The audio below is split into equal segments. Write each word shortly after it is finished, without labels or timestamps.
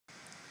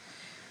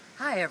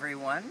Hi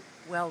everyone.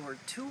 Well, we're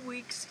 2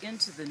 weeks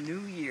into the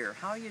new year.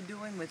 How are you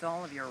doing with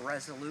all of your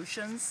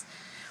resolutions?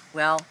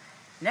 Well,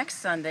 next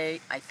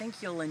Sunday, I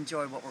think you'll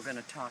enjoy what we're going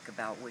to talk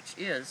about, which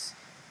is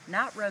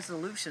not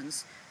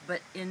resolutions,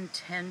 but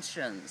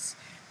intentions.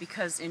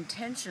 Because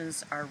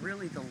intentions are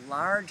really the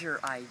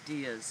larger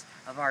ideas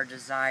of our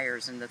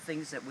desires and the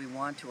things that we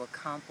want to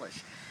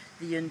accomplish.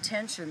 The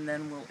intention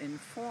then will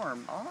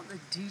inform all the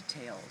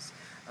details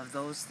of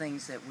those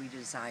things that we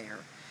desire.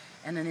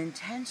 And an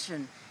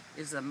intention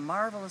is a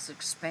marvelous,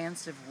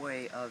 expansive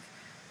way of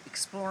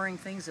exploring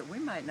things that we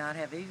might not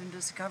have even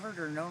discovered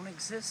or known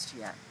exist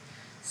yet.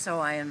 So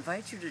I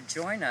invite you to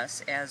join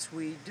us as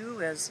we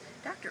do, as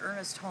Dr.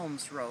 Ernest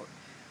Holmes wrote,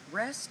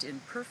 rest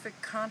in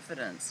perfect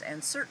confidence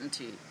and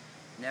certainty,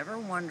 never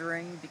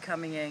wondering,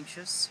 becoming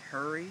anxious,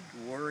 hurried,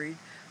 worried,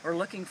 or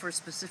looking for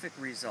specific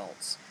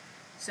results.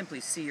 Simply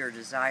see your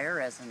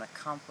desire as an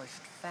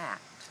accomplished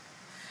fact.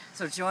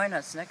 So join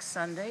us next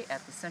Sunday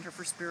at the Center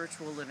for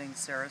Spiritual Living,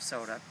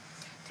 Sarasota,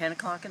 10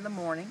 o'clock in the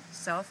morning,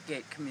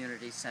 Southgate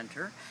Community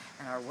Center,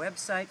 and our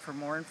website for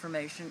more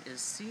information is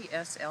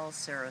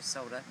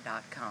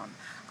cslsarasota.com.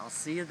 I'll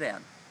see you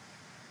then.